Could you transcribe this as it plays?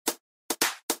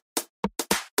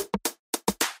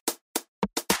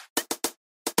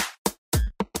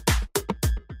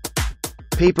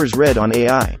Papers read on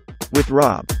AI. With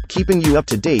Rob, keeping you up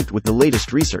to date with the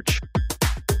latest research.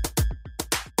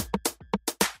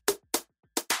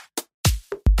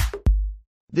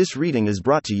 This reading is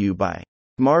brought to you by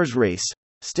Mars Race.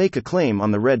 Stake a claim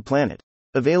on the Red Planet.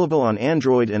 Available on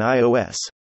Android and iOS.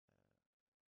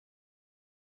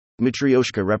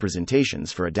 Matryoshka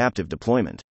Representations for Adaptive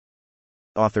Deployment.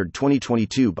 Authored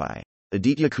 2022 by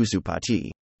Aditya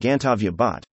Kusupati, Gantavya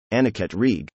Bhatt, Aniket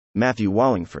Reig, Matthew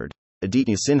Wallingford,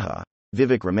 Aditya Sinha,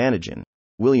 Vivek Ramanujan,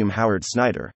 William Howard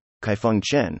Snyder, Kaifeng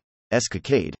Chen, S.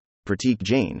 Kakade, Pratik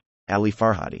Jain, Ali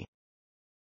Farhadi.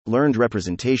 Learned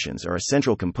representations are a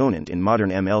central component in modern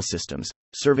ML systems,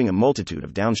 serving a multitude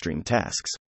of downstream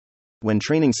tasks. When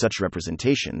training such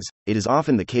representations, it is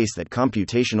often the case that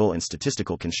computational and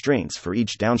statistical constraints for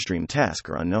each downstream task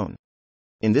are unknown.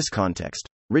 In this context,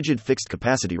 rigid fixed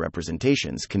capacity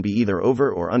representations can be either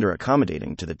over or under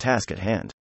accommodating to the task at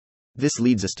hand. This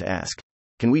leads us to ask,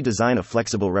 can we design a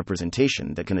flexible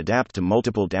representation that can adapt to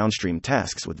multiple downstream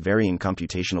tasks with varying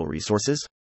computational resources?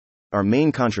 Our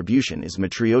main contribution is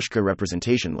Matryoshka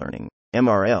Representation Learning,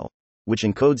 MRL, which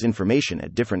encodes information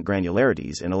at different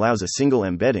granularities and allows a single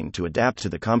embedding to adapt to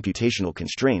the computational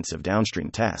constraints of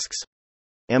downstream tasks.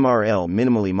 MRL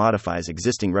minimally modifies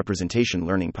existing representation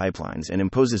learning pipelines and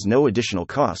imposes no additional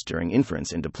cost during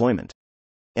inference and deployment.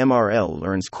 MRL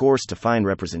learns coarse-to-fine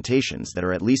representations that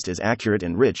are at least as accurate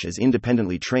and rich as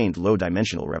independently trained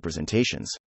low-dimensional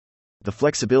representations. The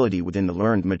flexibility within the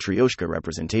learned Matryoshka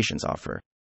representations offer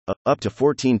a up to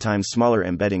 14 times smaller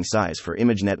embedding size for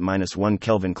ImageNet-1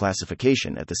 Kelvin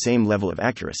classification at the same level of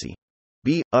accuracy.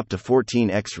 B. Up to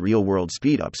 14x real-world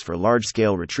speedups for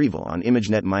large-scale retrieval on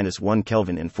ImageNet-1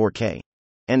 Kelvin in 4K.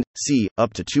 And C.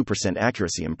 Up to 2%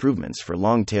 accuracy improvements for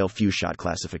long-tail few-shot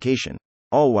classification,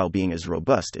 all while being as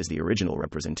robust as the original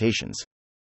representations.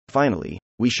 Finally,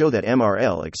 we show that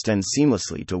MRL extends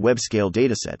seamlessly to web-scale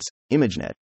datasets,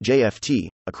 ImageNet, JFT,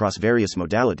 across various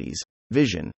modalities,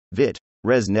 Vision, VIT,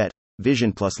 ResNet,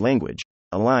 Vision plus Language,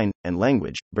 Align, and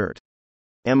Language, BERT.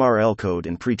 MRL code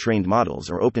and pre-trained models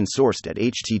are open-sourced at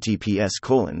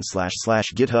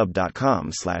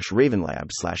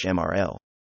https://github.com/ravenlab/mrl.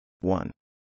 1.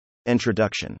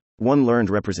 Introduction. 1. Learned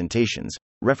representations,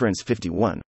 reference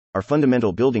 51, are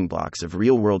fundamental building blocks of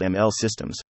real-world ML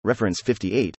systems, reference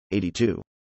 58, 82.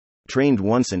 Trained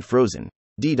once and frozen,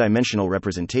 D-dimensional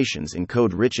representations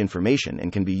encode rich information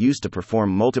and can be used to perform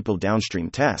multiple downstream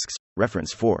tasks,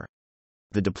 reference 4.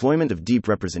 The deployment of deep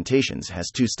representations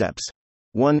has two steps.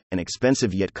 1. An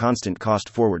expensive yet constant cost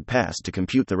forward pass to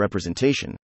compute the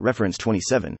representation, reference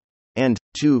 27, and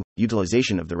 2.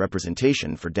 Utilization of the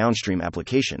representation for downstream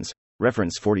applications,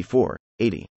 reference 44,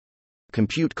 80.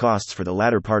 Compute costs for the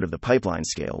latter part of the pipeline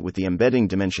scale with the embedding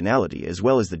dimensionality as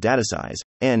well as the data size,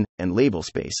 N, and label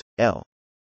space, L.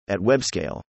 At web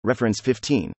scale, reference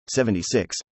 15,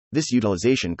 76, this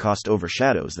utilization cost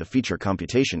overshadows the feature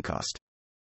computation cost.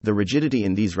 The rigidity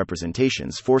in these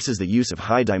representations forces the use of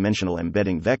high-dimensional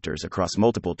embedding vectors across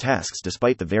multiple tasks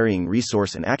despite the varying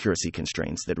resource and accuracy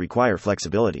constraints that require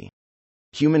flexibility.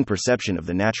 Human perception of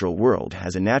the natural world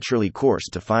has a naturally coarse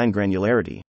to fine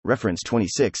granularity, reference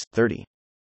 26, 30.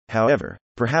 However,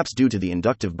 perhaps due to the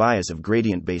inductive bias of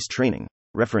gradient-based training,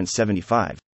 reference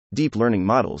 75, deep learning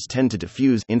models tend to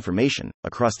diffuse information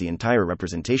across the entire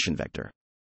representation vector.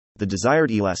 The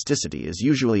desired elasticity is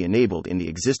usually enabled in the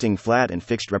existing flat and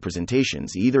fixed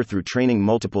representations either through training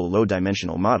multiple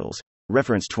low-dimensional models,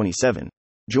 reference 27,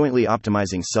 jointly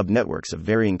optimizing subnetworks of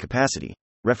varying capacity,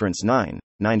 reference 9,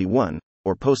 91,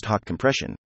 or post-hoc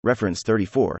compression, reference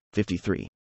 34, 53.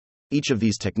 Each of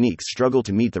these techniques struggle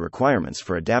to meet the requirements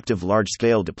for adaptive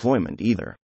large-scale deployment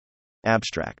either.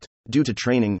 Abstract. Due to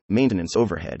training, maintenance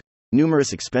overhead,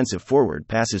 numerous expensive forward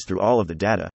passes through all of the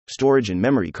data, storage and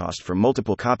memory cost for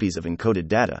multiple copies of encoded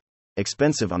data,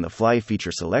 expensive on-the-fly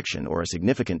feature selection or a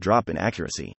significant drop in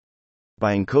accuracy.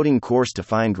 By encoding coarse to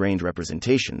fine-grained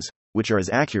representations, which are as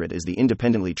accurate as the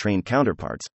independently trained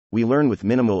counterparts, we learn with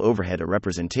minimal overhead a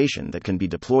representation that can be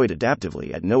deployed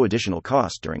adaptively at no additional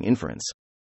cost during inference.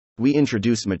 We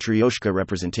introduce Matryoshka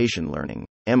Representation Learning,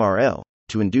 MRL,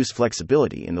 to induce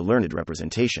flexibility in the learned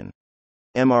representation.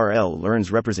 MRL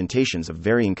learns representations of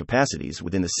varying capacities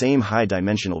within the same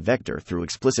high-dimensional vector through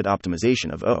explicit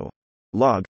optimization of O,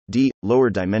 log, D,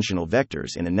 lower-dimensional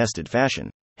vectors in a nested fashion,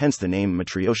 hence the name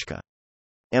Matryoshka.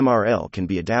 MRL can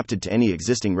be adapted to any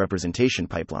existing representation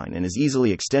pipeline and is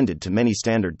easily extended to many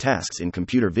standard tasks in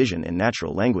computer vision and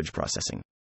natural language processing.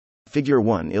 Figure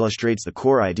 1 illustrates the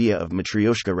core idea of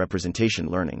Matryoshka Representation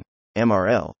Learning,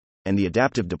 MRL, and the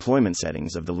adaptive deployment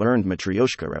settings of the learned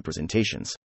Matryoshka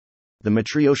representations. The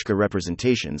Matryoshka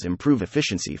representations improve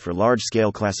efficiency for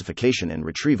large-scale classification and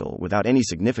retrieval without any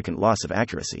significant loss of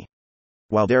accuracy.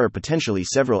 While there are potentially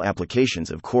several applications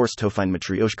of coarse to-fine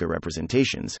Matryoshka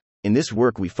representations, in this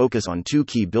work we focus on two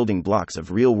key building blocks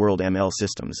of real-world ML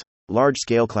systems: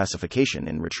 large-scale classification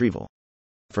and retrieval.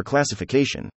 For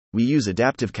classification, we use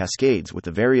adaptive cascades with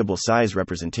the variable size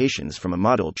representations from a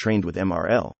model trained with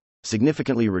MRL,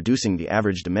 significantly reducing the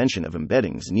average dimension of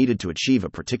embeddings needed to achieve a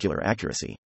particular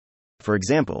accuracy. For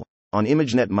example, on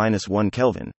ImageNet-1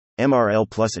 Kelvin, MRL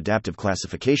plus adaptive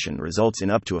classification results in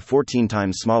up to a 14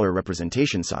 times smaller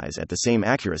representation size at the same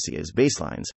accuracy as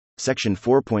baselines, section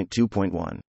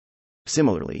 4.2.1.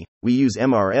 Similarly, we use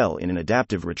MRL in an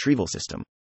adaptive retrieval system.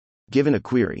 Given a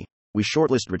query, we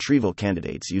shortlist retrieval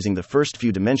candidates using the first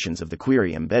few dimensions of the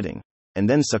query embedding, and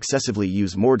then successively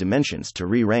use more dimensions to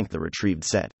re-rank the retrieved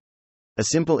set. A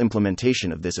simple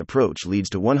implementation of this approach leads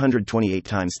to 128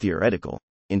 times theoretical,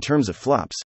 in terms of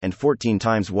flops, and 14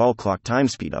 times wall clock time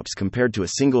speedups compared to a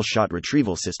single-shot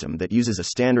retrieval system that uses a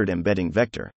standard embedding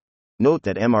vector. Note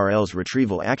that MRL's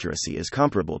retrieval accuracy is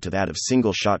comparable to that of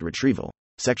single-shot retrieval,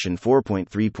 section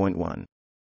 4.3.1.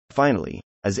 Finally,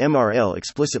 as MRL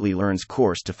explicitly learns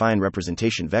coarse to fine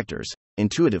representation vectors,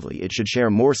 intuitively it should share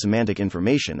more semantic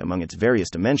information among its various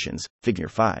dimensions, figure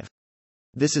 5.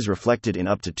 This is reflected in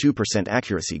up to 2%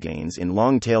 accuracy gains in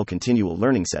long-tail continual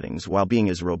learning settings while being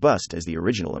as robust as the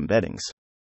original embeddings.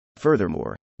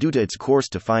 Furthermore, due to its coarse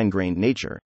to fine-grained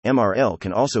nature, MRL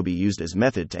can also be used as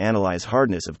method to analyze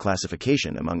hardness of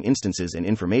classification among instances and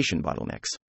information bottlenecks.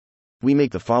 We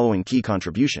make the following key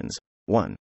contributions.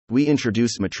 1. We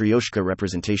introduce Matryoshka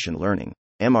representation learning,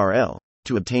 MRL,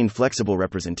 to obtain flexible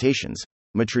representations,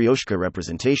 Matryoshka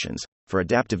representations, for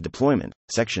adaptive deployment,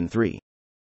 section 3.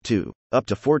 2. Up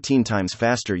to 14 times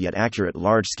faster yet accurate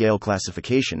large-scale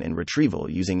classification and retrieval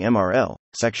using MRL,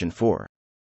 section 4.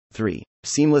 3.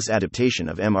 Seamless adaptation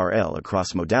of MRL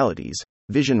across modalities,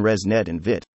 Vision ResNet and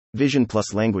VIT, Vision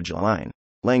plus Language Align,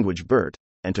 Language BERT,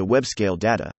 and to web-scale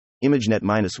data,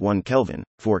 ImageNet-1 Kelvin,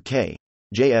 4K,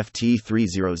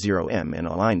 JFT300M and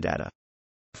Align data.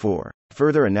 4.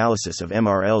 Further analysis of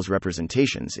MRL's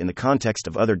representations in the context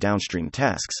of other downstream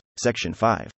tasks, section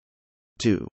 5.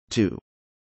 2.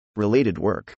 Related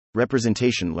work.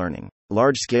 Representation learning.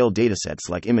 Large-scale datasets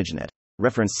like ImageNet,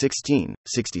 reference 16,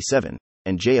 67,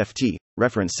 and JFT,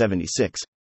 reference 76,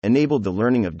 enabled the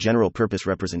learning of general-purpose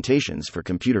representations for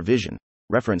computer vision,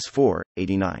 reference 4,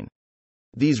 89.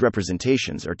 These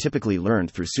representations are typically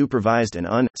learned through supervised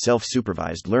and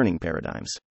self-supervised learning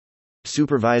paradigms.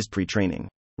 Supervised pre-training,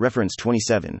 reference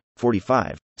 27,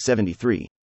 45, 73,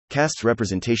 casts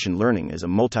representation learning as a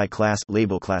multi-class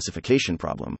label classification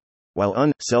problem,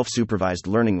 while self-supervised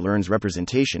learning learns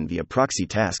representation via proxy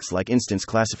tasks like instance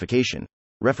classification,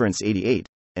 reference 88,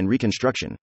 and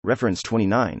reconstruction, reference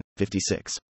 29,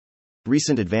 56.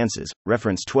 Recent advances,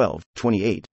 reference 12,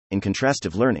 28, in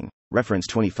contrastive learning, reference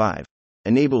 25,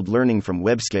 enabled learning from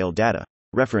web-scale data,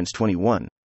 reference 21,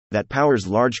 that powers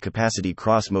large-capacity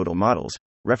cross-modal models,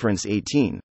 reference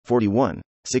 18, 41,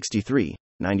 63,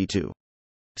 92.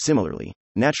 Similarly,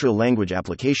 natural language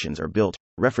applications are built,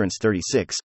 reference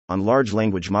 36, on large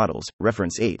language models,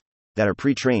 reference 8, that are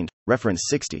pre-trained, reference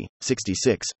 60,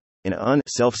 66, in a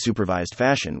self-supervised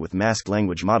fashion with masked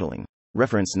language modeling,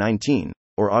 reference 19,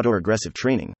 or autoregressive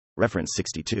training, reference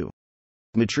 62.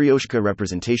 Matryoshka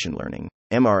representation learning,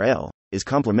 MRL, is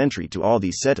complementary to all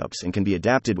these setups and can be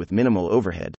adapted with minimal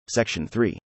overhead, section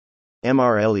 3.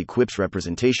 MRL equips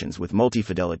representations with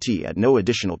multi-fidelity at no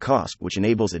additional cost, which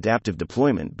enables adaptive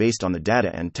deployment based on the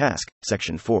data and task,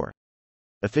 section 4.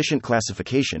 Efficient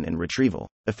classification and retrieval.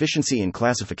 Efficiency in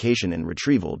classification and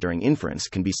retrieval during inference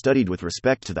can be studied with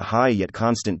respect to the high yet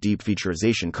constant deep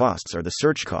featurization costs or the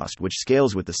search cost, which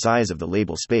scales with the size of the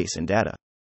label space and data.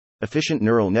 Efficient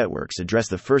neural networks address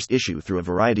the first issue through a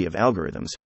variety of algorithms,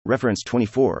 reference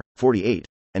 24, 48,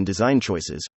 and design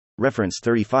choices, reference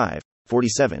 35,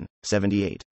 47,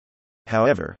 78.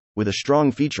 However, with a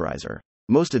strong featurizer,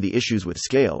 most of the issues with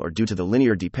scale are due to the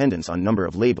linear dependence on number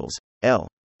of labels, L,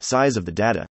 size of the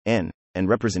data, N, and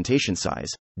representation size,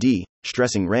 D,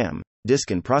 stressing RAM,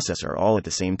 disk and processor all at the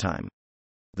same time.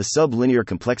 The sublinear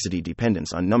complexity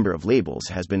dependence on number of labels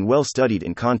has been well studied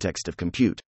in context of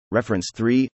compute, reference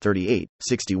 3, 38,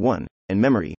 61, and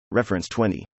memory, reference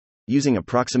 20, using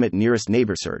approximate nearest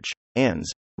neighbor search, ANS,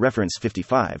 reference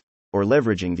 55, or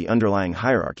leveraging the underlying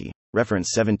hierarchy, reference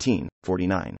 17,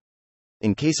 49.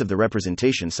 In case of the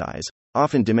representation size,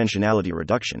 often dimensionality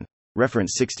reduction,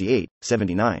 reference 68,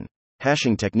 79,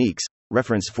 hashing techniques,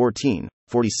 reference 14,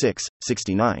 46,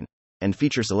 69, and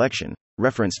feature selection,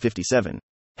 reference 57,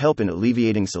 help in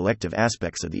alleviating selective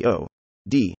aspects of the O,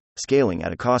 D, scaling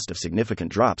at a cost of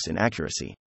significant drops in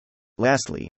accuracy.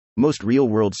 Lastly, most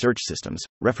real-world search systems,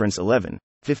 reference 11,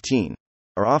 15,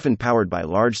 are often powered by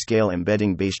large-scale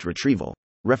embedding-based retrieval,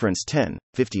 reference 10,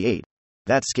 58,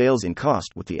 that scales in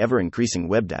cost with the ever-increasing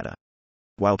web data.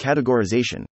 While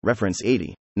categorization, reference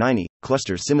 80, 90,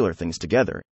 clusters similar things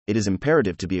together, it is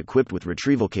imperative to be equipped with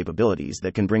retrieval capabilities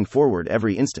that can bring forward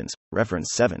every instance, reference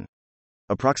 7.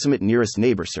 Approximate nearest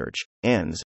neighbor search,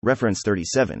 ANS, reference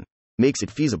 37, makes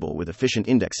it feasible with efficient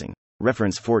indexing,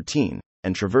 reference 14,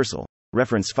 and traversal,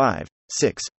 reference 5,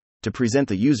 6, to present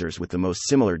the users with the most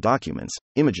similar documents,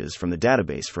 images from the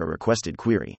database for a requested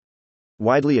query.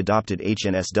 Widely adopted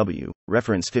HNSW,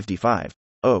 reference 55,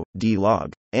 O-D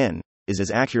log, N, is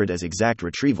as accurate as exact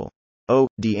retrieval,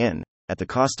 O-D-N, at the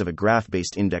cost of a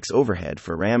graph-based index overhead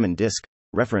for RAM and disk,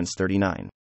 reference 39.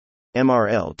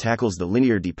 MRL tackles the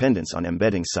linear dependence on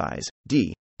embedding size,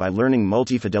 D, by learning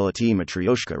multi-fidelity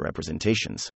Matryoshka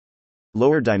representations.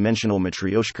 Lower-dimensional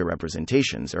Matryoshka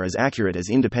representations are as accurate as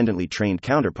independently trained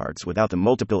counterparts without the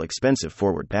multiple expensive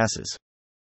forward passes.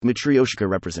 Matryoshka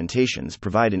representations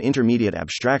provide an intermediate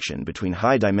abstraction between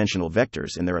high-dimensional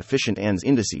vectors and their efficient ANS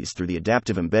indices through the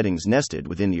adaptive embeddings nested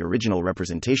within the original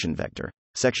representation vector,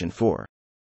 section 4.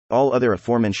 All other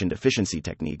aforementioned efficiency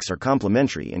techniques are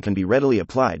complementary and can be readily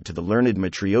applied to the learned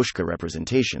Matryoshka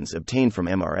representations obtained from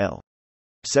MRL.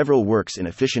 Several works in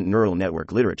efficient neural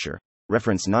network literature,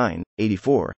 reference 9,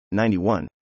 84, 91,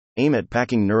 aim at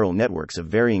packing neural networks of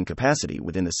varying capacity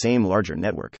within the same larger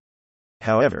network.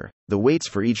 However, the weights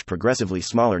for each progressively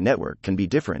smaller network can be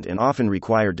different and often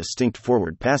require distinct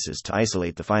forward passes to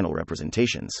isolate the final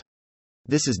representations.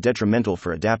 This is detrimental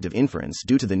for adaptive inference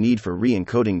due to the need for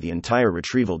re-encoding the entire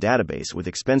retrieval database with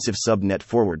expensive subnet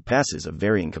forward passes of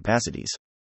varying capacities.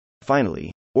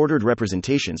 Finally, ordered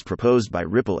representations proposed by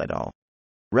Ripple et al.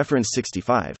 Reference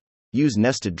 65 use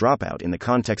nested dropout in the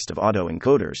context of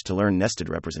autoencoders to learn nested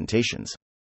representations.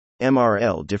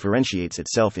 MRL differentiates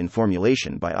itself in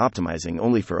formulation by optimizing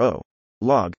only for O,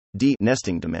 log, D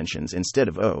nesting dimensions instead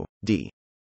of O, D.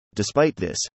 Despite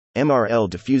this, MRL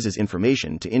diffuses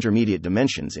information to intermediate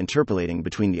dimensions interpolating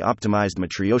between the optimized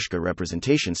Matryoshka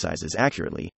representation sizes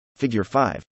accurately, figure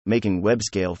 5, making web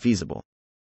scale feasible.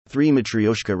 3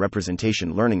 Matryoshka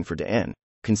representation learning for DN.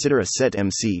 Consider a set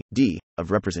MC, D,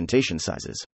 of representation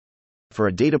sizes. For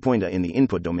a data point in the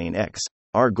input domain X,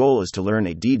 our goal is to learn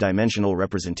a D-dimensional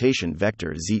representation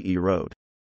vector ZE road.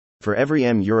 For every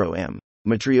M euro M,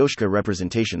 Matryoshka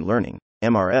representation learning,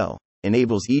 MRL,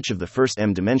 enables each of the first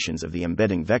M dimensions of the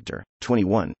embedding vector,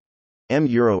 21, M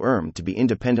euro ERM to be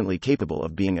independently capable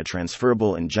of being a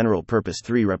transferable and general-purpose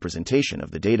 3 representation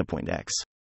of the data point X.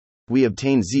 We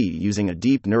obtain Z using a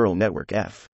deep neural network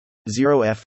F.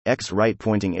 0F, X right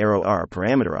pointing arrow R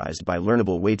parameterized by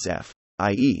learnable weights F,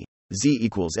 i.e., Z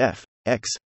equals F, X,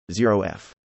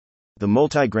 0F. The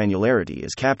multi-granularity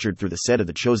is captured through the set of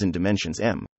the chosen dimensions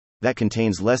M, that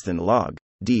contains less than log,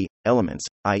 D, elements,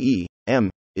 i.e., M,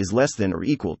 is less than or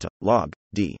equal to log,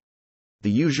 D.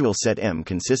 The usual set M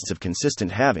consists of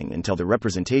consistent halving until the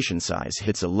representation size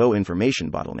hits a low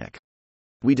information bottleneck.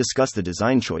 We discuss the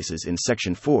design choices in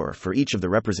section 4 for each of the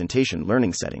representation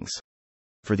learning settings.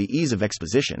 For the ease of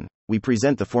exposition, we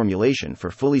present the formulation for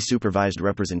fully supervised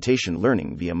representation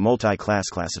learning via multi-class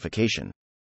classification.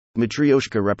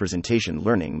 Matryoshka representation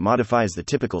learning modifies the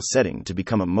typical setting to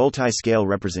become a multi-scale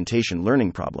representation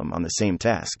learning problem on the same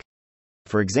task.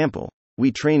 For example,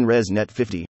 we train ResNet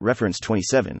 50, reference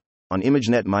 27, on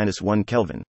ImageNet-1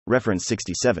 Kelvin, reference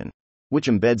 67, which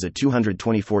embeds a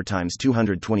 224 x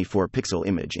 224 pixel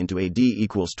image into a D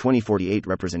equals 2048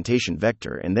 representation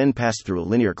vector and then pass through a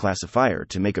linear classifier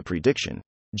to make a prediction,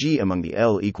 G among the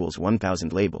L equals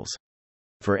 1000 labels.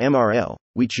 For MRL,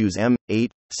 we choose M, 8,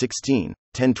 16,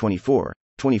 1024,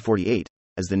 2048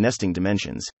 as the nesting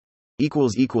dimensions.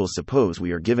 Suppose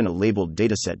we are given a labeled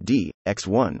dataset D,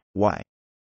 x1, y,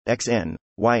 xn,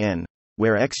 yn,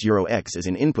 where x euro x is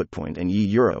an input point and y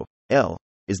euro, l,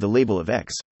 is the label of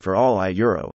x, for all I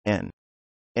euro, n.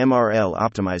 MRL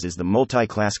optimizes the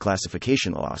multi-class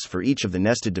classification loss for each of the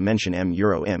nested dimension M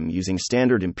euro M using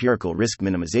standard empirical risk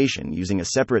minimization using a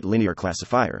separate linear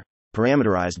classifier,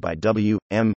 parameterized by W,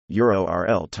 M, euro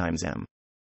RL times M.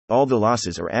 All the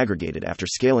losses are aggregated after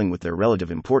scaling with their relative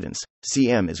importance,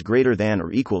 Cm is greater than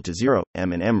or equal to 0,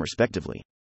 M and M respectively.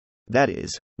 That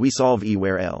is, we solve E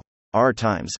where L, R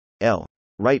times, L,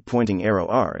 right pointing arrow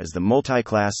R as the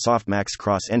multi-class softmax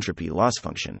cross-entropy loss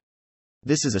function.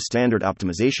 This is a standard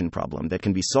optimization problem that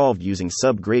can be solved using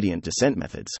sub-gradient descent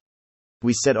methods.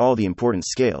 We set all the important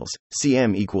scales,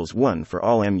 Cm equals 1 for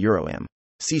all M euro M.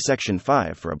 See section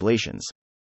 5 for ablations.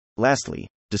 Lastly,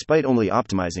 despite only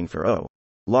optimizing for O,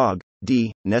 log,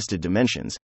 D. Nested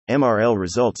dimensions. MRL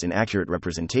results in accurate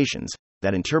representations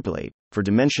that interpolate for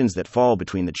dimensions that fall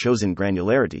between the chosen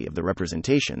granularity of the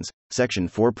representations. Section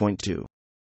 4.2.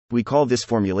 We call this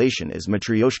formulation as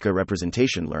Matryoshka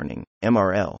representation learning,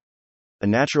 MRL. A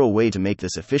natural way to make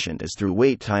this efficient is through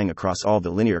weight tying across all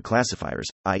the linear classifiers,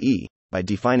 i.e., by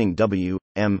defining W,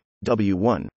 M,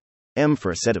 W1, M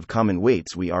for a set of common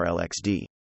weights we are LXD.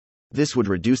 This would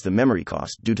reduce the memory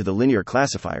cost due to the linear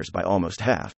classifiers by almost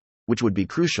half, which would be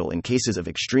crucial in cases of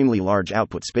extremely large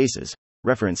output spaces,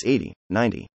 reference 80,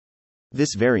 90.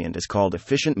 This variant is called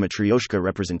efficient Matryoshka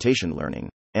representation learning,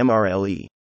 MRLE.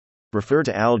 Refer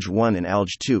to ALG 1 and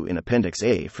ALG 2 in Appendix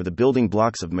A for the building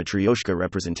blocks of Matryoshka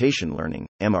representation learning,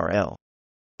 MRL.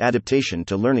 Adaptation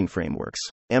to learning frameworks.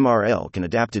 MRL can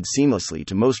adapted seamlessly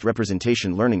to most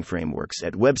representation learning frameworks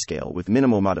at web scale with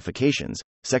minimal modifications.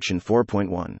 Section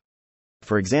 4.1.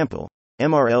 For example,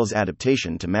 MRL's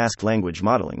adaptation to masked language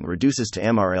modeling reduces to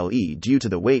MRLE due to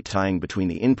the weight tying between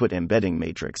the input embedding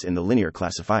matrix and the linear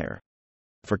classifier.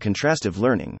 For contrastive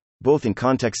learning, both in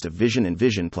context of vision and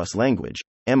vision plus language,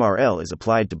 MRL is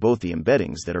applied to both the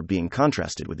embeddings that are being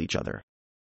contrasted with each other.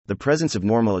 The presence of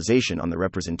normalization on the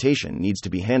representation needs to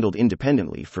be handled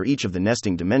independently for each of the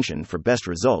nesting dimension for best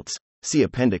results. See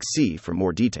Appendix C for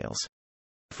more details.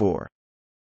 4.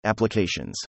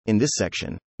 Applications. In this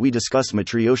section, we discuss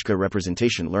Matryoshka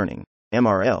representation learning,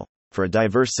 MRL, for a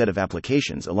diverse set of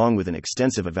applications along with an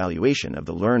extensive evaluation of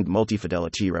the learned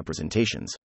multifidelity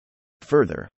representations.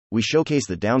 Further, we showcase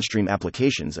the downstream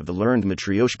applications of the learned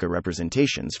Matryoshka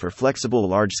representations for flexible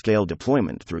large-scale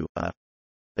deployment through a.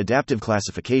 Adaptive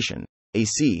classification,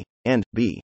 AC, and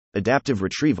b. Adaptive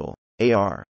retrieval,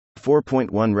 AR.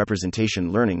 4.1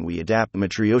 Representation learning. We adapt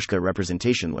Matryoshka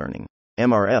representation learning,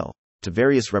 MRL, to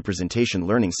various representation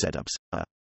learning setups, a.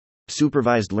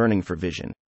 Supervised learning for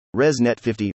vision. ResNet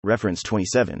 50, reference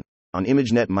 27, on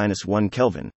ImageNet-1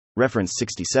 Kelvin, reference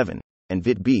 67, and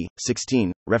VitB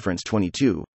 16, reference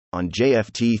 22, on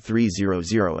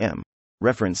JFT300M,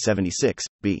 reference 76,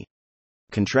 b.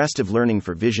 Contrastive learning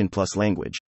for vision plus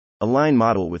language. Align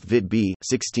model with VitB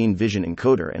 16 vision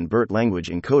encoder and BERT language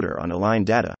encoder on Align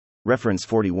data, reference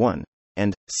 41,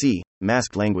 and c.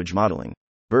 Masked language modeling.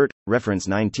 BERT, reference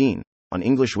 19, on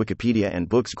English Wikipedia and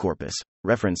Books Corpus,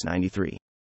 reference 93.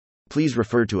 Please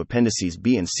refer to Appendices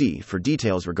B and C for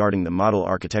details regarding the model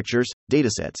architectures,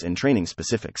 datasets, and training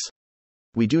specifics.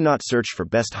 We do not search for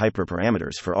best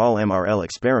hyperparameters for all MRL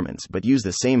experiments but use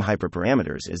the same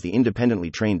hyperparameters as the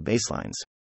independently trained baselines.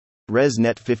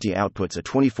 ResNet 50 outputs a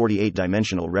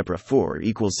 2048-dimensional repra4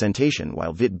 equals centation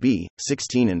while VitB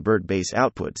 16 and BERT base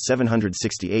output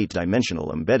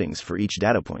 768-dimensional embeddings for each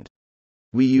data point.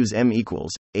 We use M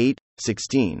equals 8,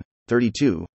 16,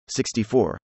 32,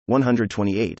 64,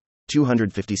 128,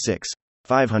 256,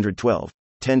 512,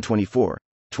 1024,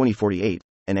 2048,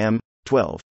 and M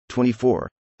 12, 24,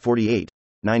 48,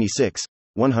 96,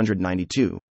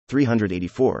 192,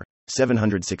 384,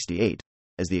 768,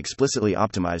 as the explicitly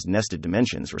optimized nested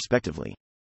dimensions respectively.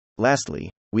 Lastly,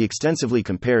 we extensively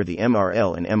compare the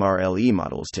MRL and MRLE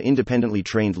models to independently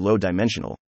trained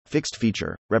low-dimensional,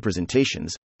 fixed-feature,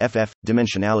 representations, FF,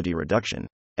 dimensionality reduction,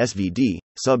 SVD,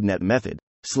 subnet method,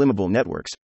 slimmable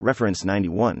networks, reference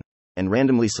 91, and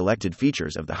randomly selected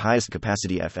features of the highest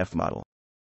capacity FF model.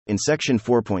 In section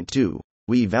 4.2,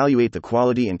 we evaluate the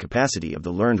quality and capacity of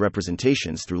the learned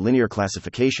representations through linear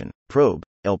classification, probe,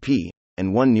 LP,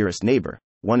 and one nearest neighbor,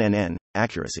 1NN,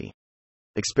 accuracy.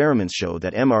 Experiments show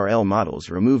that MRL models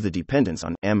remove the dependence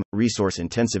on M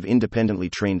resource-intensive independently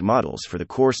trained models for the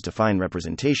coarse to fine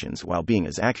representations while being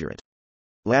as accurate.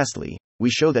 Lastly, we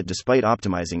show that despite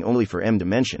optimizing only for M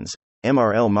dimensions,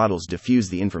 MRL models diffuse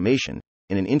the information,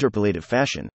 in an interpolative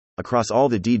fashion, across all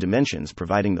the D dimensions,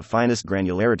 providing the finest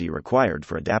granularity required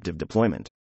for adaptive deployment.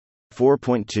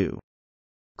 4.2.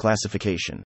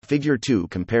 Classification. Figure 2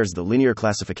 compares the linear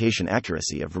classification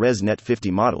accuracy of ResNet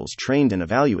 50 models trained and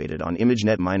evaluated on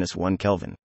ImageNet-1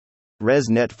 Kelvin.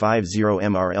 ResNet 50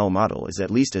 MRL model is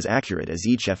at least as accurate as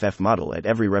each FF model at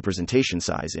every representation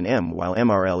size in M, while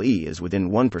MRLE is within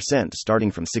 1%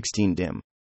 starting from 16 dim.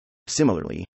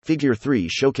 Similarly, Figure 3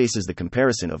 showcases the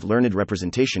comparison of learned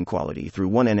representation quality through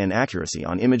 1NN accuracy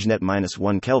on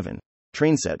ImageNet-1 Kelvin.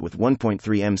 Train set with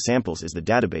 1.3 M samples is the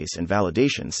database and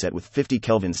validation set with 50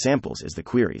 Kelvin samples is the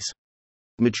queries.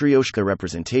 Matryoshka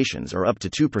representations are up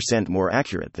to 2% more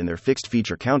accurate than their fixed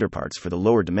feature counterparts for the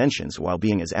lower dimensions while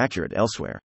being as accurate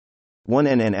elsewhere.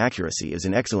 1NN accuracy is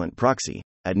an excellent proxy,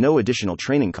 at no additional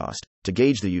training cost, to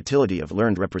gauge the utility of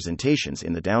learned representations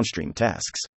in the downstream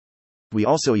tasks. We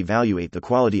also evaluate the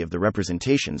quality of the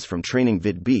representations from training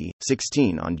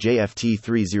VIT-B16 on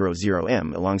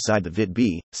JFT300M alongside the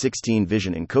VIT-B16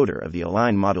 vision encoder of the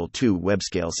Align Model 2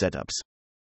 web-scale setups.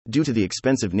 Due to the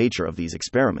expensive nature of these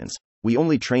experiments, we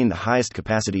only train the highest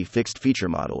capacity fixed feature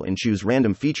model and choose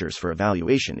random features for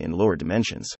evaluation in lower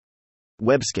dimensions.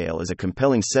 Web-scale is a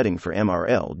compelling setting for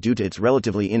MRL due to its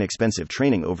relatively inexpensive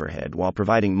training overhead while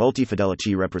providing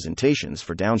multi-fidelity representations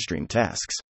for downstream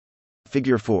tasks.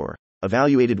 Figure 4,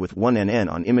 evaluated with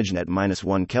 1nn on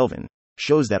ImageNet-1 Kelvin,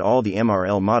 shows that all the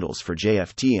MRL models for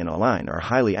JFT and Align are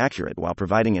highly accurate while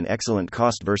providing an excellent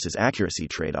cost versus accuracy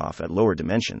trade-off at lower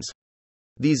dimensions.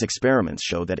 These experiments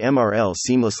show that MRL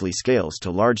seamlessly scales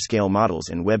to large-scale models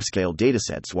and web-scale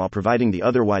datasets while providing the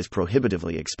otherwise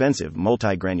prohibitively expensive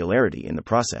multi-granularity in the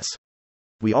process.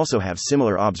 We also have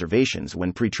similar observations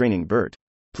when pre-training BERT.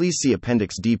 Please see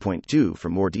Appendix D.2 for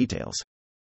more details.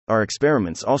 Our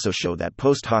experiments also show that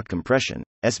post-hoc compression,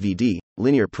 SVD,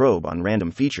 linear probe on random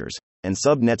features, and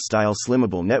subnet-style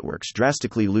slimmable networks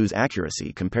drastically lose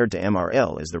accuracy compared to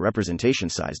MRL as the representation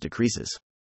size decreases.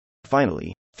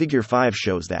 Finally, Figure 5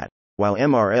 shows that, while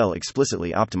MRL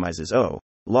explicitly optimizes O,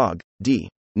 log, D,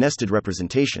 nested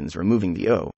representations removing the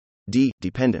O, D,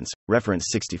 dependence, reference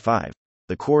 65,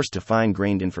 the coarse to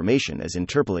fine-grained information is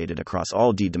interpolated across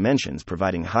all D dimensions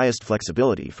providing highest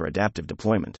flexibility for adaptive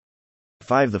deployment.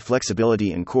 5. The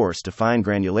flexibility in coarse to fine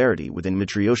granularity within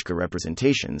Matryoshka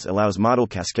representations allows model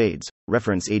cascades,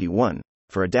 reference 81,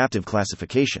 for adaptive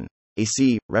classification,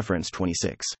 AC, reference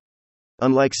 26.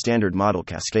 Unlike standard model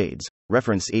cascades,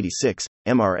 reference 86,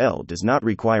 MRL does not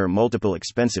require multiple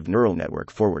expensive neural network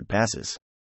forward passes.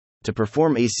 To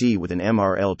perform AC with an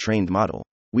MRL trained model,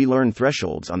 we learn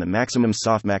thresholds on the maximum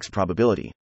softmax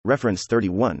probability, reference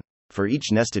 31, for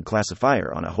each nested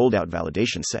classifier on a holdout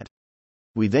validation set.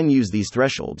 We then use these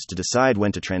thresholds to decide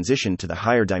when to transition to the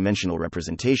higher dimensional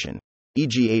representation,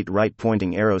 e.g. 8 right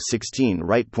pointing arrow 16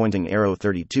 right pointing arrow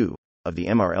 32, of the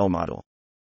MRL model.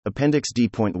 Appendix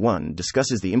D.1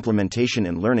 discusses the implementation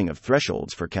and learning of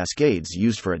thresholds for cascades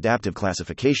used for adaptive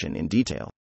classification in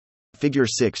detail. Figure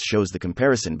 6 shows the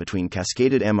comparison between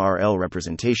cascaded MRL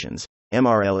representations,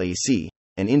 MRL-AC,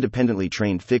 and independently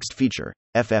trained fixed feature,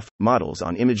 FF, models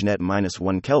on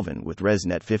ImageNet-1 Kelvin with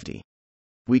ResNet50.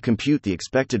 We compute the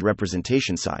expected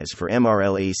representation size for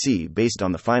MRL-AC based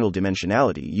on the final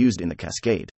dimensionality used in the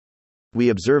cascade. We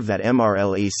observe that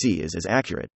MRL-AC is as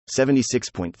accurate,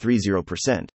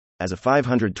 76.30%, as a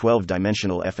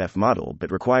 512-dimensional FF model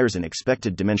but requires an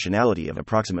expected dimensionality of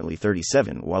approximately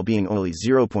 37 while being only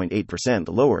 0.8%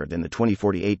 lower than the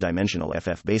 2048-dimensional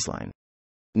FF baseline.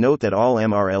 Note that all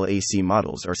MRL-AC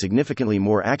models are significantly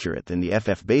more accurate than the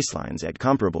FF baselines at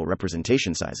comparable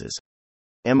representation sizes.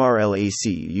 MRL-AC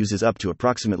uses up to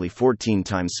approximately 14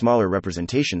 times smaller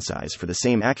representation size for the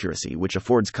same accuracy, which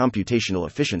affords computational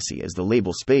efficiency as the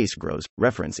label space grows,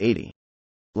 reference 80.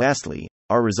 Lastly,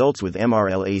 our results with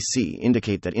MRL-AC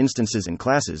indicate that instances and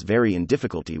classes vary in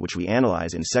difficulty, which we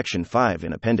analyze in Section 5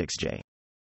 in Appendix J.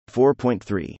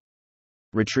 4.3.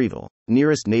 Retrieval.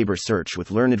 Nearest neighbor search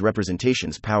with learned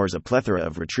representations powers a plethora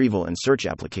of retrieval and search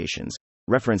applications,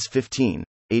 reference 15,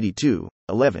 82,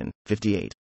 11,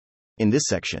 58. In this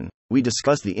section, we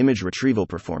discuss the image retrieval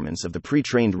performance of the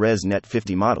pre-trained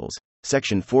ResNet50 models,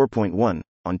 Section 4.1,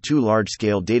 on two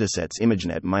large-scale datasets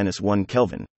ImageNet-1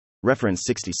 Kelvin, reference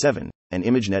 67, and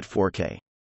ImageNet 4K.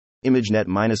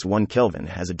 ImageNet-1 Kelvin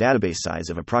has a database size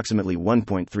of approximately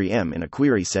 1.3 M in a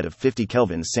query set of 50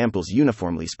 Kelvin samples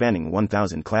uniformly spanning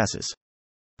 1,000 classes.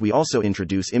 We also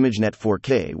introduce ImageNet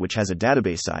 4K, which has a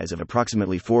database size of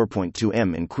approximately 4.2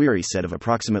 M in query set of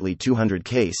approximately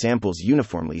 200K samples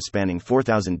uniformly spanning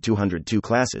 4,202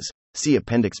 classes. See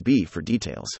Appendix B for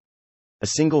details. A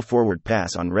single forward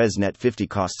pass on ResNet50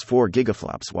 costs 4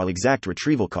 gigaflops while exact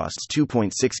retrieval costs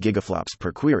 2.6 gigaflops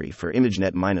per query for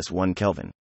ImageNet-1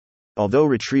 Kelvin. Although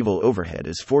retrieval overhead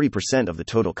is 40% of the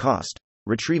total cost,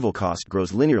 retrieval cost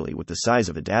grows linearly with the size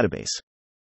of the database.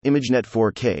 ImageNet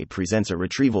 4K presents a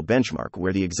retrieval benchmark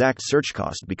where the exact search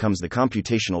cost becomes the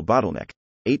computational bottleneck,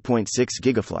 8.6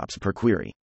 gigaflops per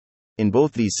query. In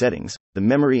both these settings, the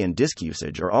memory and disk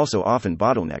usage are also often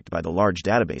bottlenecked by the large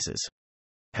databases.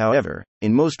 However,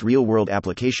 in most real-world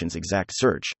applications, exact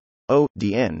search,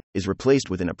 ODN, is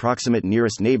replaced with an approximate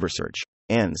nearest neighbor search,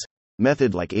 ANS,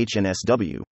 method like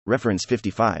HNSW, reference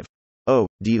 55,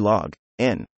 OD-log,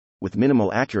 N, with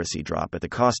minimal accuracy drop at the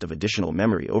cost of additional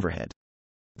memory overhead.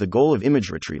 The goal of image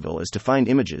retrieval is to find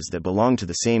images that belong to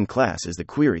the same class as the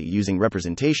query using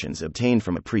representations obtained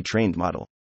from a pre-trained model.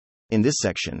 In this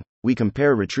section, we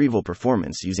compare retrieval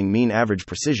performance using mean average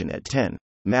precision at 10,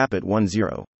 map at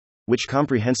 10, which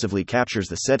comprehensively captures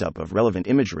the setup of relevant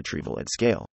image retrieval at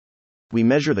scale. We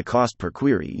measure the cost per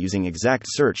query using exact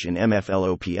search in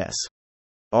MFLOPS.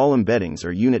 All embeddings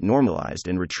are unit normalized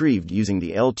and retrieved using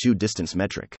the L2 distance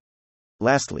metric.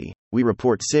 Lastly, we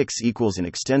report 6 equals an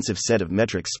extensive set of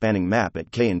metrics spanning map at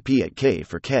K and P at K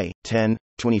for K, 10,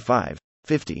 25,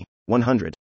 50,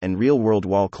 100, and real-world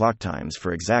wall clock times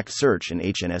for exact search and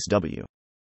HNSW.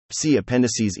 See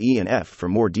appendices E and F for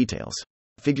more details.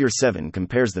 Figure 7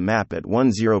 compares the map at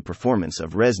 1.0 performance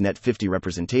of ResNet 50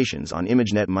 representations on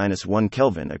ImageNet-1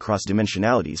 Kelvin across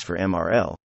dimensionalities for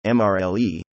MRL,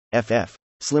 MRLE, FF,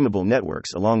 slimmable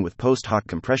networks along with post-hoc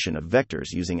compression of vectors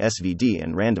using SVD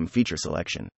and random feature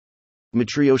selection.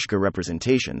 Matryoshka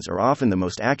representations are often the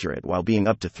most accurate while being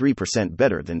up to 3%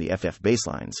 better than the FF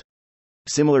baselines.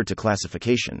 Similar to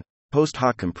classification,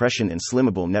 post-hoc compression and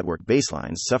slimmable network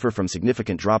baselines suffer from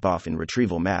significant drop-off in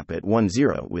retrieval map at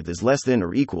 1.0 with is less than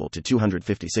or equal to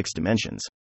 256 dimensions.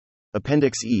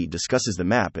 Appendix E discusses the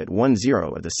map at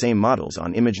 1.0 of the same models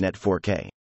on ImageNet 4K.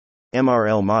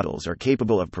 MRL models are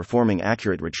capable of performing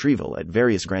accurate retrieval at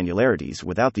various granularities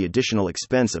without the additional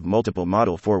expense of multiple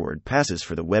model forward passes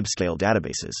for the web-scale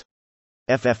databases.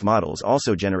 FF models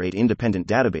also generate independent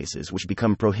databases which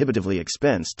become prohibitively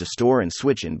expensed to store and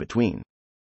switch in between.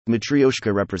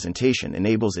 Matryoshka representation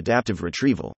enables adaptive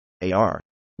retrieval, AR,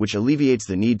 which alleviates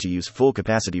the need to use full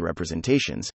capacity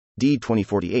representations,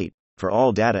 D2048, for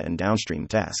all data and downstream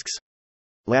tasks.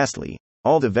 Lastly,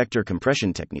 all the vector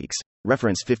compression techniques,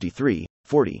 reference 53,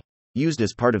 40, used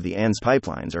as part of the ANS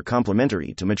pipelines are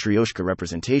complementary to Matryoshka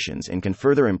representations and can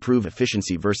further improve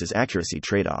efficiency versus accuracy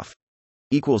trade-off.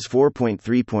 Equals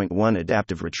 4.3.1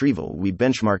 Adaptive retrieval. We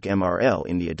benchmark MRL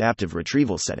in the adaptive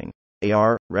retrieval setting,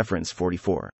 AR, reference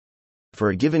 44. For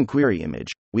a given query image,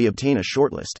 we obtain a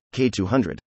shortlist,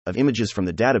 K200, of images from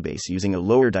the database using a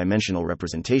lower dimensional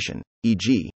representation,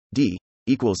 e.g., D,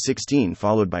 equals 16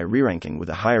 followed by re-ranking with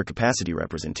a higher capacity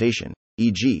representation,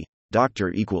 e.g.,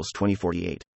 Dr. equals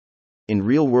 2048. In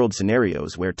real-world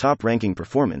scenarios where top-ranking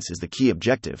performance is the key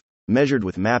objective, measured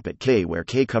with map at K where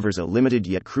K covers a limited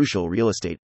yet crucial real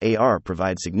estate, AR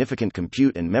provides significant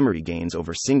compute and memory gains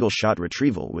over single-shot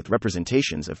retrieval with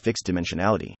representations of fixed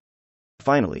dimensionality.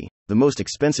 Finally, the most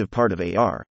expensive part of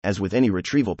AR, as with any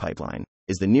retrieval pipeline,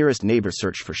 is the nearest neighbor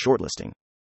search for shortlisting.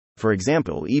 For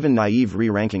example, even naive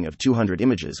re-ranking of 200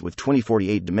 images with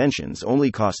 2048 dimensions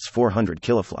only costs 400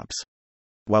 kiloflops.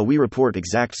 While we report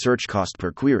exact search cost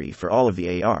per query for all of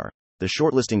the AR, the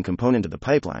shortlisting component of the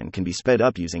pipeline can be sped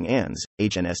up using ANS,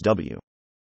 HNSW.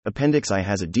 Appendix I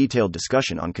has a detailed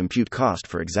discussion on compute cost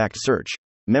for exact search,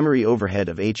 memory overhead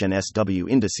of HNSW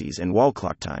indices and wall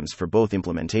clock times for both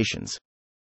implementations.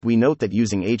 We note that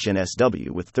using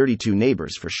HNSW with 32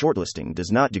 neighbors for shortlisting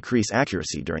does not decrease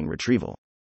accuracy during retrieval.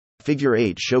 Figure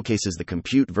 8 showcases the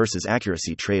compute versus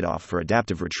accuracy trade-off for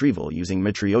adaptive retrieval using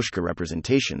Matryoshka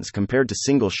representations compared to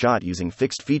single-shot using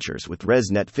fixed features with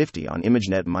ResNet 50 on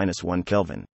ImageNet-1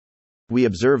 Kelvin. We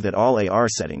observe that all AR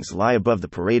settings lie above the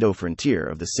Pareto frontier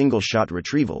of the single-shot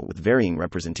retrieval with varying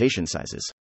representation sizes.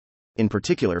 In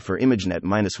particular for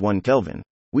ImageNet-1 Kelvin,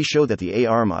 we show that the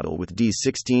AR model with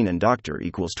D16 and Dr.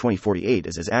 equals 2048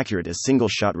 is as accurate as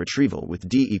single-shot retrieval with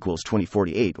D equals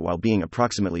 2048 while being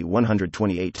approximately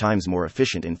 128 times more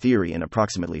efficient in theory and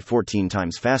approximately 14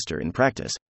 times faster in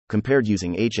practice, compared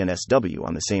using HNSW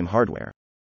on the same hardware.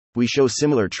 We show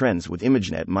similar trends with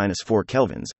ImageNet-4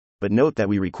 Kelvins, but note that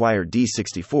we require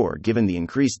D64 given the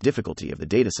increased difficulty of the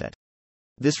dataset.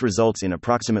 This results in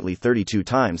approximately 32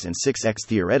 times and 6x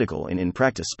theoretical and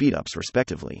in-practice speedups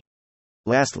respectively.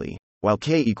 Lastly, while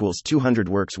K equals 200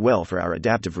 works well for our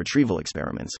adaptive retrieval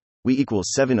experiments, we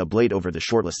equals 7 ablate over the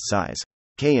shortlist size,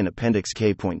 K in Appendix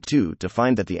K.2 to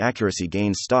find that the accuracy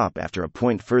gains stop after a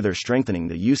point, further strengthening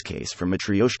the use case for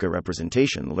Matryoshka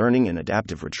representation learning and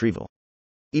adaptive retrieval.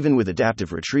 Even with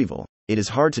adaptive retrieval, it is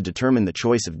hard to determine the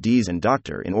choice of Ds and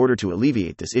Dr. In order to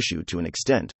alleviate this issue to an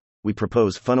extent, we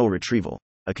propose funnel retrieval,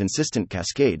 a consistent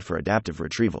cascade for adaptive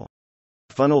retrieval.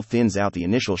 Funnel thins out the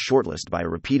initial shortlist by a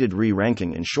repeated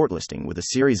re-ranking and shortlisting with a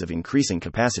series of increasing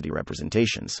capacity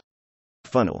representations.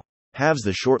 Funnel halves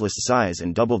the shortlist size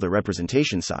and double the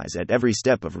representation size at every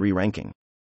step of re-ranking.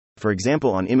 For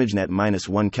example, on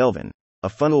ImageNet-1 Kelvin, a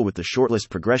funnel with the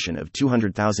shortlist progression of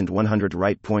 200,100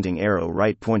 right pointing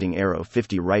arrow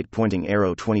 50 right pointing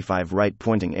arrow 25 right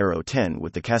pointing arrow 10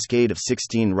 with the cascade of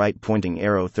 16 right pointing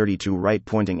arrow 32 right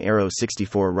pointing arrow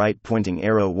 64 right pointing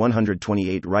arrow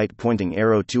 128 right pointing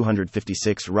arrow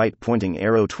 256 right pointing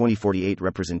arrow 2048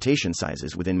 representation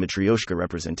sizes within Matryoshka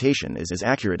representation is as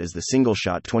accurate as the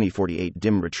single-shot 2048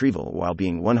 DIM retrieval while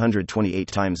being 128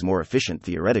 times more efficient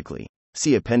theoretically.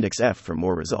 See Appendix F for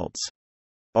more results.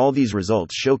 All these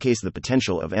results showcase the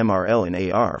potential of MRL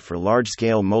and AR for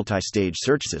large-scale multi-stage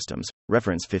search systems,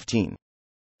 reference 15.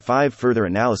 5. Further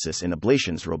analysis in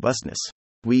ablation's robustness.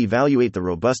 We evaluate the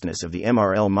robustness of the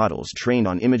MRL models trained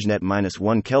on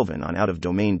ImageNet-1 Kelvin on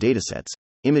out-of-domain datasets,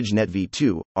 ImageNet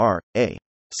v2, R, A.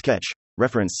 Sketch,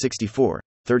 reference 64,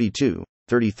 32,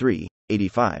 33,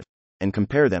 85, and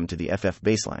compare them to the FF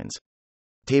baselines.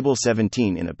 Table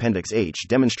 17 in Appendix H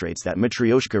demonstrates that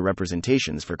Matryoshka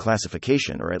representations for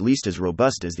classification are at least as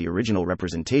robust as the original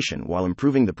representation while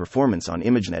improving the performance on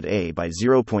ImageNet A by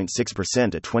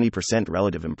 0.6%, a 20%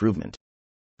 relative improvement.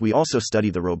 We also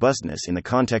study the robustness in the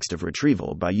context of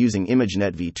retrieval by using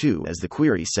ImageNet v2 as the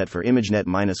query set for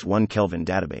ImageNet-1 Kelvin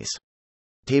database.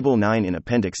 Table 9 in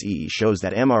Appendix E shows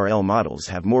that MRL models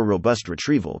have more robust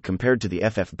retrieval compared to the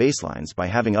FF baselines by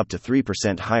having up to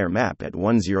 3% higher map at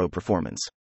 1.0 performance.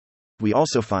 We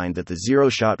also find that the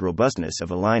zero-shot robustness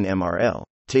of Align MRL,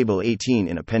 Table 18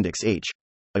 in Appendix H,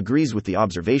 agrees with the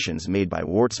observations made by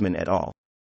Wartzman et al.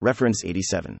 Reference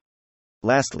 87.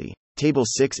 Lastly, Table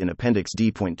 6 in Appendix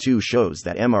D.2 shows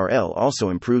that MRL also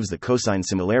improves the cosine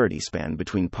similarity span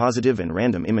between positive and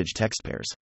random image text pairs.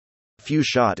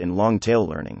 Few-shot and long-tail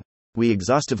learning. We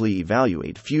exhaustively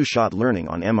evaluate few-shot learning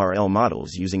on MRL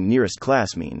models using nearest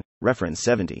class mean, reference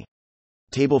 70.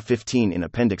 Table 15 in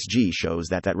Appendix G shows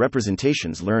that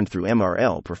representations learned through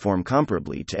MRL perform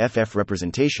comparably to FF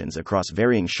representations across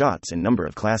varying shots and number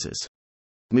of classes.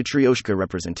 Matryoshka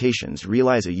representations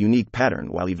realize a unique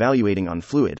pattern while evaluating on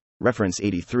Fluid, reference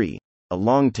 83, a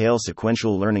long-tail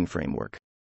sequential learning framework.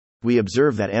 We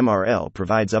observe that MRL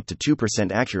provides up to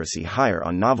 2% accuracy higher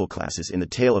on novel classes in the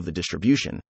tail of the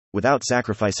distribution, without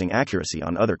sacrificing accuracy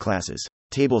on other classes.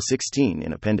 Table 16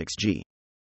 in Appendix G.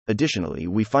 Additionally,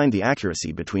 we find the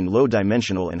accuracy between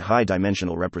low-dimensional and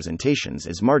high-dimensional representations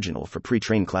as marginal for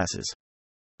pre-trained classes.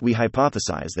 We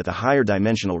hypothesize that the higher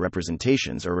dimensional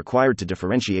representations are required to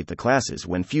differentiate the classes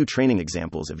when few training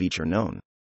examples of each are known.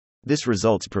 This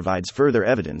results provides further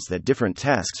evidence that different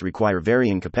tasks require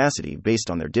varying capacity based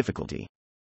on their difficulty.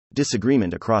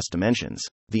 Disagreement across dimensions.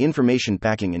 The information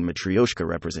packing in Matryoshka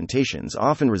representations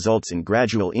often results in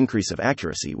gradual increase of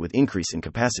accuracy with increase in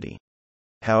capacity.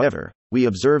 However, we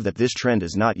observe that this trend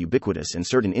is not ubiquitous in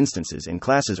certain instances and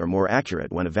classes are more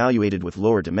accurate when evaluated with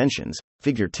lower dimensions,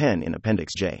 Figure 10 in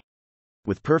Appendix J.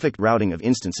 With perfect routing of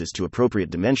instances to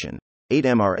appropriate dimension,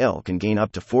 8MRL can gain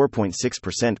up to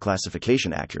 4.6%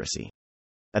 classification accuracy.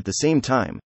 At the same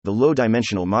time, the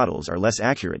low-dimensional models are less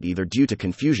accurate either due to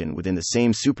confusion within the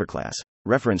same superclass,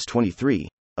 reference 23,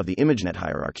 of the ImageNet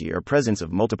hierarchy or presence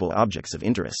of multiple objects of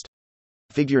interest.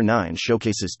 Figure 9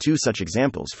 showcases two such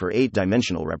examples for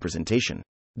 8-dimensional representation.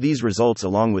 These results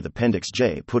along with Appendix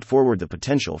J put forward the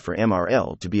potential for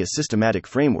MRL to be a systematic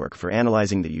framework for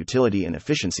analyzing the utility and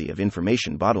efficiency of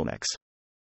information bottlenecks.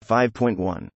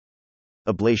 5.1.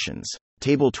 Ablations.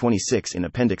 Table 26 in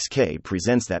Appendix K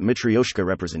presents that Matryoshka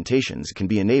representations can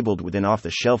be enabled within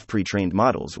off-the-shelf pre-trained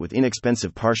models with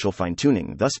inexpensive partial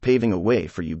fine-tuning, thus paving a way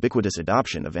for ubiquitous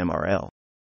adoption of MRL.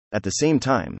 At the same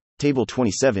time, Table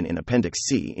 27 in Appendix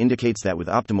C indicates that with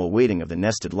optimal weighting of the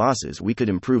nested losses we could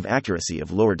improve accuracy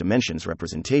of lower dimensions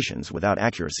representations without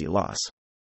accuracy loss.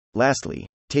 Lastly,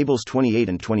 Tables 28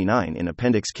 and 29 in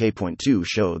Appendix K.2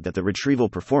 showed that the retrieval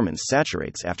performance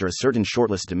saturates after a certain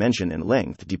shortlist dimension and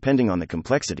length depending on the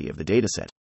complexity of the dataset.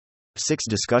 6.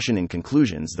 Discussion and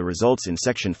conclusions. The results in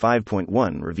Section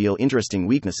 5.1 reveal interesting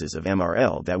weaknesses of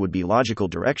MRL that would be logical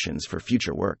directions for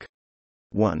future work.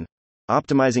 1.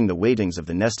 Optimizing the weightings of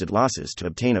the nested losses to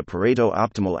obtain a Pareto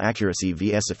optimal accuracy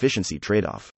vs efficiency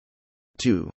trade-off.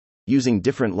 2. Using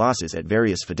different losses at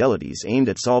various fidelities aimed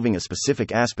at solving a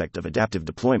specific aspect of adaptive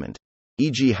deployment,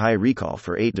 e.g. high recall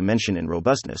for 8-dimension and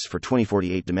robustness for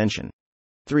 2048-dimension.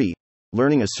 3.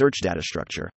 Learning a search data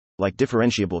structure, like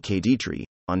differentiable KD tree,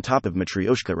 on top of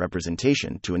Matryoshka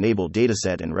representation to enable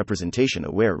dataset and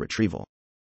representation-aware retrieval.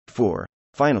 4.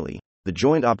 Finally, the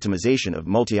joint optimization of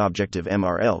multi-objective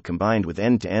MRL combined with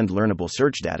end-to-end learnable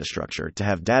search data structure to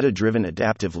have data-driven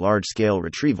adaptive large-scale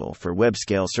retrieval for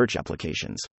web-scale search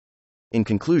applications. In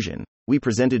conclusion, we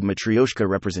presented Matryoshka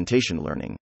representation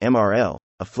learning, MRL,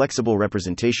 a flexible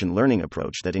representation learning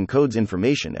approach that encodes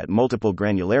information at multiple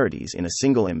granularities in a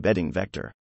single embedding vector.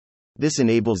 This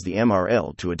enables the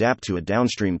MRL to adapt to a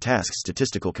downstream task's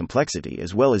statistical complexity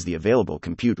as well as the available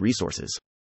compute resources.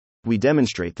 We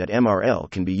demonstrate that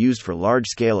MRL can be used for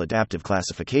large-scale adaptive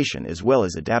classification as well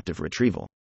as adaptive retrieval.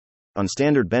 On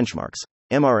standard benchmarks,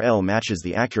 MRL matches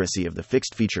the accuracy of the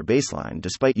fixed feature baseline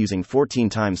despite using 14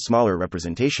 times smaller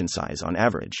representation size on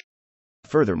average.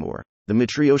 Furthermore, The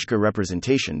Matryoshka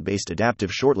representation-based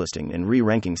adaptive shortlisting and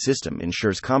re-ranking system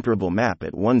ensures comparable map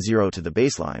at 1-0 to the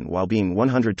baseline while being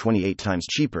 128 times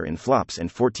cheaper in flops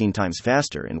and 14 times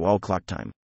faster in wall clock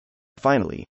time.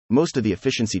 Finally, most of the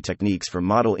efficiency techniques for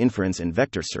model inference and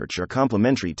vector search are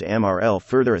complementary to MRL,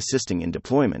 further assisting in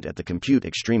deployment at the compute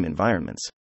extreme environments.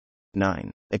 9.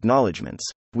 Acknowledgements.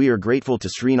 We are grateful to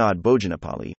Srinath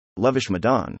Bojanapalli, Lavish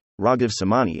Madan, Raghav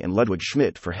Samani and Ludwig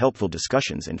Schmidt for helpful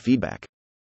discussions and feedback.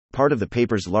 Part of the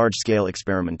paper's large-scale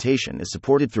experimentation is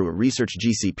supported through a Research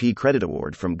GCP Credit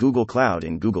Award from Google Cloud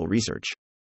and Google Research.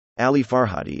 Ali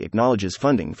Farhadi acknowledges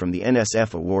funding from the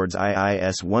NSF Awards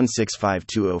IIS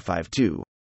 1652052,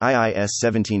 IIS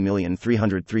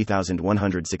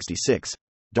 17303166,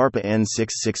 DARPA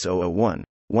N66001,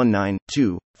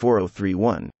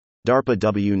 1924031, DARPA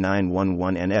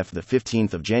W911NF the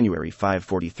 15th of January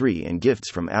 543 and gifts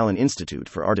from Allen Institute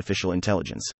for Artificial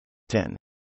Intelligence. 10.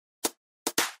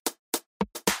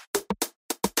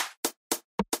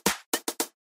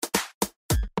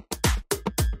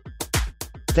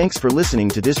 Thanks for listening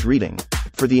to this reading.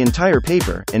 For the entire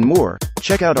paper and more,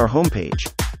 check out our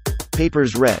homepage,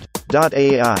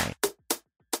 papersread.ai.